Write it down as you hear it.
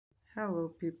Hello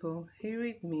people, here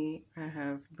with me I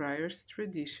have Breyer's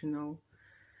Traditional,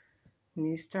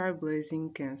 Nistar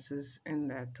Blazing Kansas and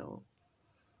Ethel,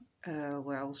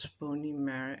 Welsh Pony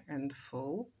Mare and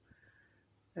Foal.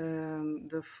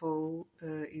 The foal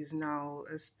is now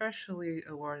a specially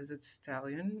awarded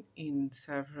stallion in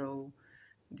several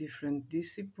different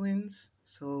disciplines,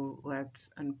 so let's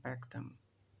unpack them.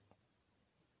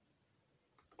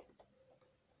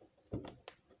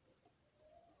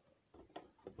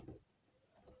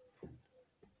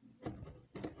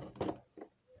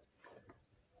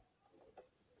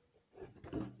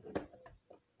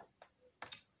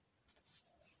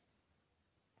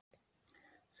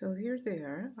 So here they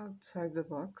are outside the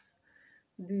box.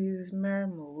 This mare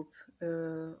mold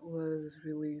was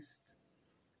released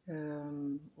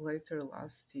later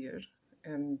last year,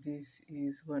 and this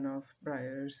is one of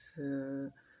Breyer's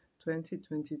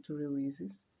 2022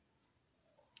 releases.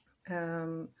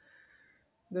 Um,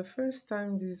 the first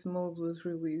time this mold was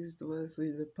released was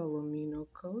with the Palomino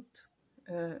coat.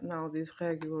 Now this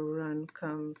regular run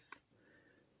comes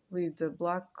with the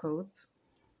black coat.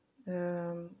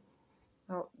 Um,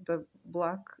 well, the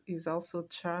black is also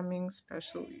charming,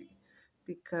 especially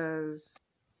because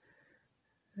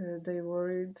they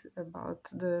worried about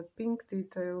the pink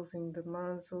details in the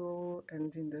muzzle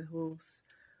and in the hooves,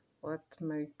 what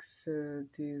makes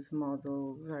this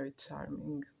model very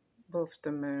charming. Both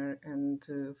the mare and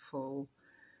the foal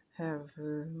have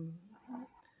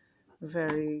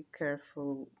very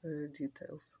careful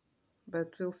details,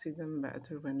 but we'll see them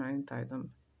better when I untie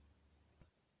them.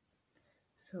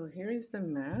 So here is the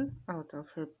mare out of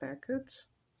her package.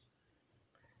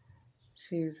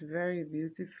 She is very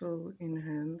beautiful in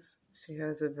hands. She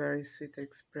has a very sweet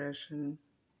expression.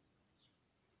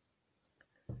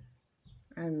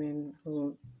 I mean,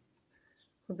 who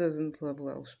doesn't love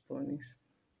Welsh ponies?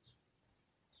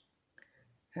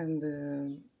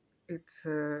 And it's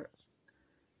a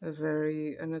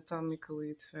very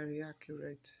anatomically, it's very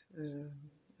accurate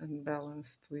and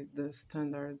balanced with the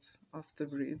standards of the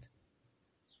breed.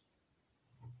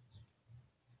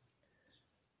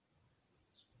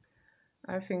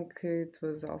 I think it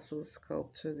was also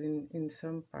sculptured in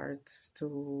some parts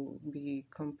to be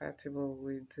compatible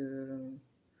with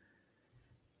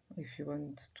if you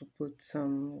want to put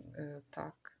some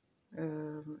tack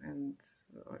and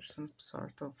or some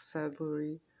sort of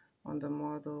saddlery on the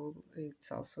model.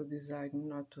 It's also designed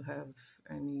not to have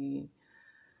any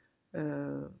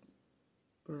uh,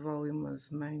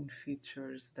 voluminous main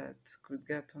features that could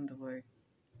get on the way.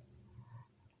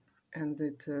 And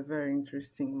it's a very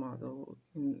interesting model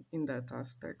in that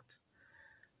aspect.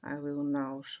 I will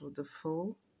now show the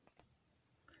foal.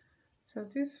 So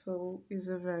this foal is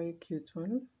a very cute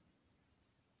one.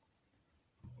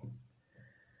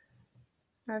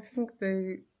 I think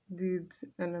they did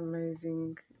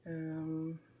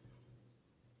um,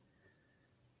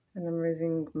 an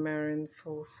amazing Marin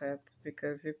full set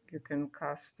because you can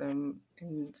cast them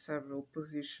in several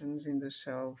positions in the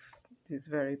shelf. This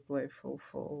very playful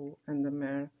foal and the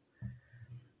mare.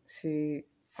 She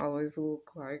always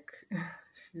look like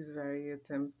she's very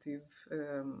attentive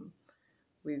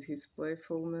with his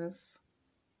playfulness.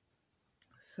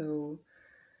 So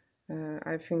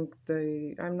I think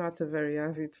I'm not a very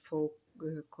avid folk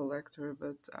collector,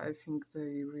 but I think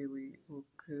they really look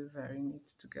very neat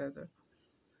together.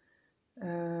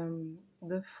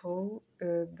 The foal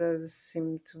does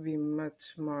seem to be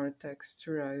much more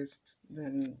texturized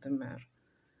than the mare,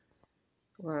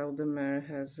 while the mare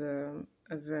has a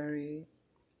very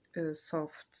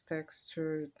soft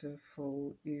texture. The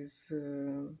foal is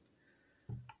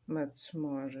much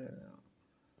more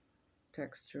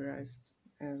texturized,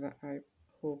 as I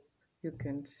hope you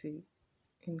can see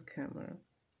in camera.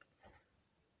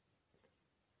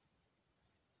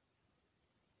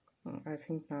 I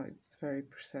think now it's very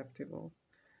perceptible,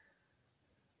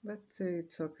 but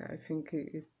it's okay. I think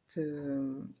it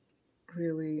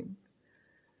really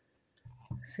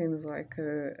seems like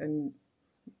a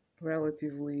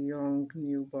relatively young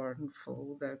newborn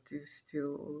foal that is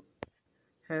still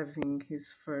having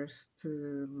his first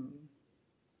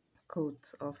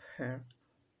coat of hair.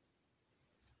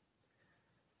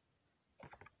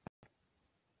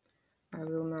 I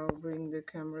will now bring the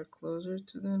camera closer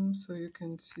to them so you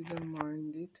can see them more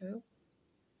in detail.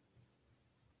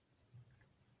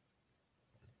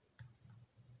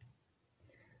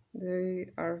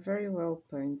 They are very well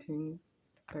painted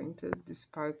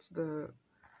despite the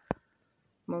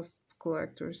most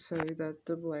collectors say that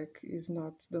the black is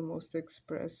not the most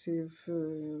expressive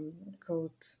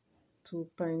coat to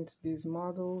paint these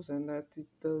models and that it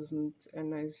doesn't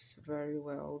enhance very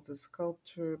well the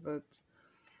sculpture, but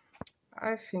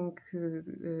I think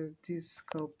these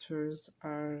sculptures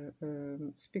are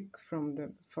speak from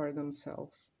them for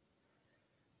themselves,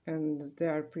 and they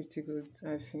are pretty good.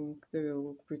 I think they will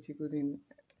look pretty good in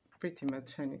pretty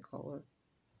much any color.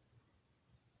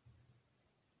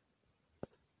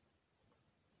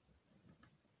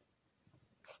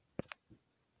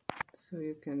 So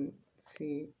you can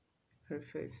see her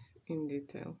face in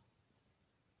detail.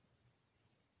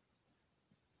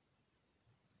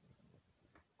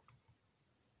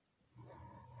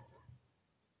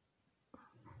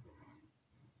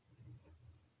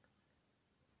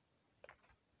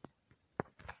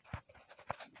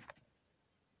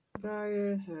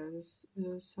 Breyer has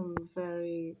some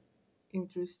very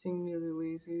interesting new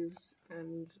releases,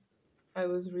 and I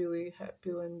was really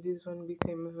happy when this one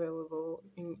became available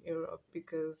in Europe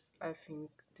because I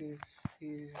think this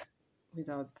is,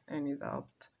 without any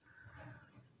doubt,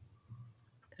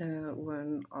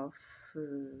 one of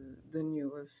the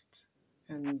newest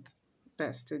and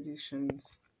best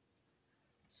editions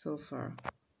so far.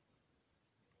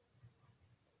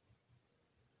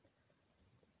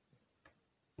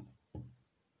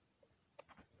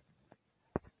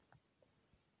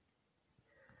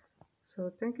 So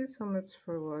thank you so much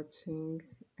for watching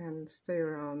and stay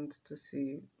around to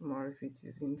see more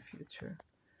videos in future.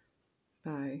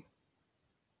 Bye.